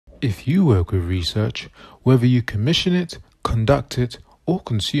If you work with research, whether you commission it, conduct it, or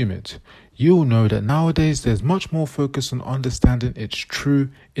consume it, you'll know that nowadays there's much more focus on understanding its true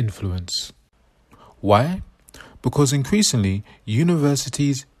influence. Why? Because increasingly,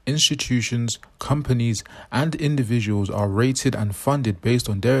 universities, institutions, companies, and individuals are rated and funded based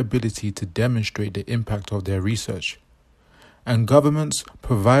on their ability to demonstrate the impact of their research. And governments,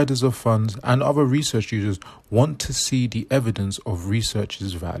 providers of funds, and other research users want to see the evidence of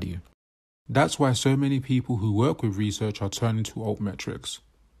research's value. That's why so many people who work with research are turning to altmetrics.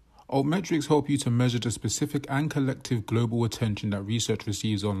 Altmetrics help you to measure the specific and collective global attention that research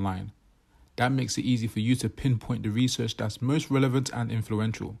receives online. That makes it easy for you to pinpoint the research that's most relevant and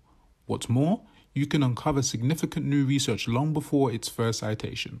influential. What's more, you can uncover significant new research long before its first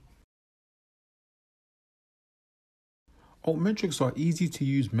citation. Altmetrics are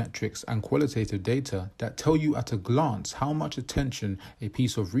easy-to-use metrics and qualitative data that tell you at a glance how much attention a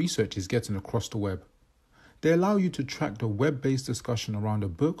piece of research is getting across the web. They allow you to track the web-based discussion around a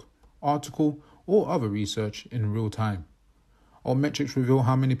book, article, or other research in real time. Altmetrics reveal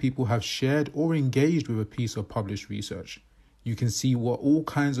how many people have shared or engaged with a piece of published research. You can see what all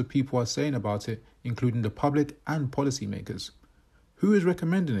kinds of people are saying about it, including the public and policymakers. Who is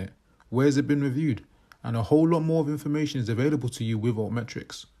recommending it? Where has it been reviewed? And a whole lot more of information is available to you with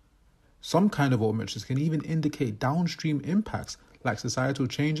altmetrics. Some kind of altmetrics can even indicate downstream impacts like societal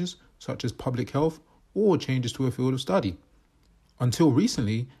changes such as public health or changes to a field of study. Until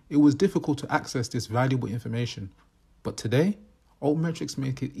recently, it was difficult to access this valuable information. But today, altmetrics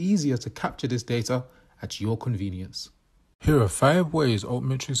make it easier to capture this data at your convenience. Here are 5 ways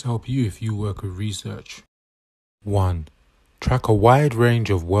altmetrics help you if you work with research. 1. Track a wide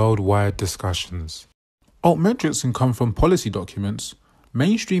range of worldwide discussions. Altmetrics can come from policy documents,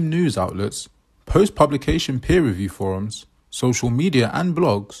 mainstream news outlets, post-publication peer review forums, social media and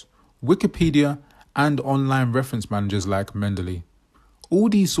blogs, Wikipedia, and online reference managers like Mendeley. All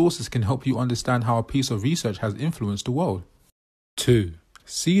these sources can help you understand how a piece of research has influenced the world. 2.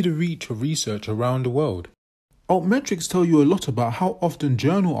 See the reach of research around the world. Altmetrics tell you a lot about how often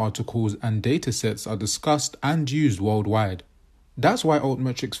journal articles and datasets are discussed and used worldwide. That's why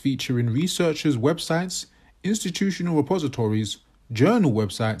altmetrics feature in researchers' websites, institutional repositories, journal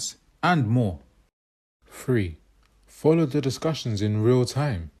websites, and more. 3. Follow the discussions in real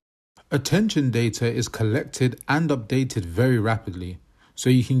time. Attention data is collected and updated very rapidly, so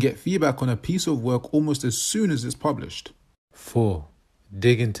you can get feedback on a piece of work almost as soon as it's published. 4.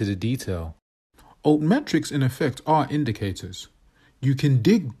 Dig into the detail. Altmetrics in effect are indicators. You can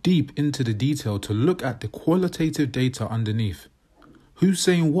dig deep into the detail to look at the qualitative data underneath. Who's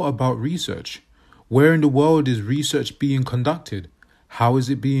saying what about research? Where in the world is research being conducted? How is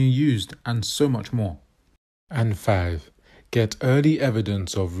it being used? And so much more. And 5. Get early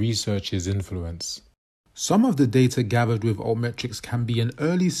evidence of research's influence. Some of the data gathered with altmetrics can be an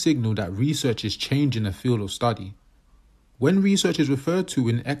early signal that research is changing a field of study. When research is referred to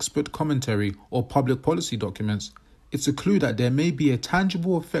in expert commentary or public policy documents, it's a clue that there may be a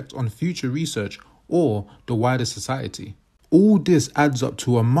tangible effect on future research or the wider society. All this adds up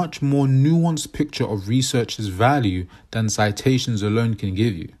to a much more nuanced picture of research's value than citations alone can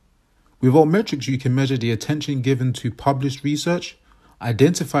give you. With altmetrics, you can measure the attention given to published research,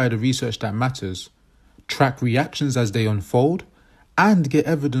 identify the research that matters, track reactions as they unfold, and get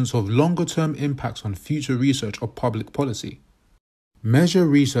evidence of longer-term impacts on future research or public policy. Measure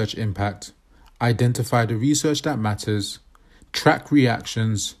research impact, identify the research that matters, track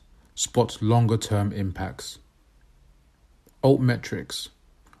reactions, spot longer-term impacts. Altmetrics.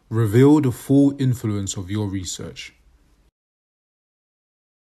 Reveal the full influence of your research.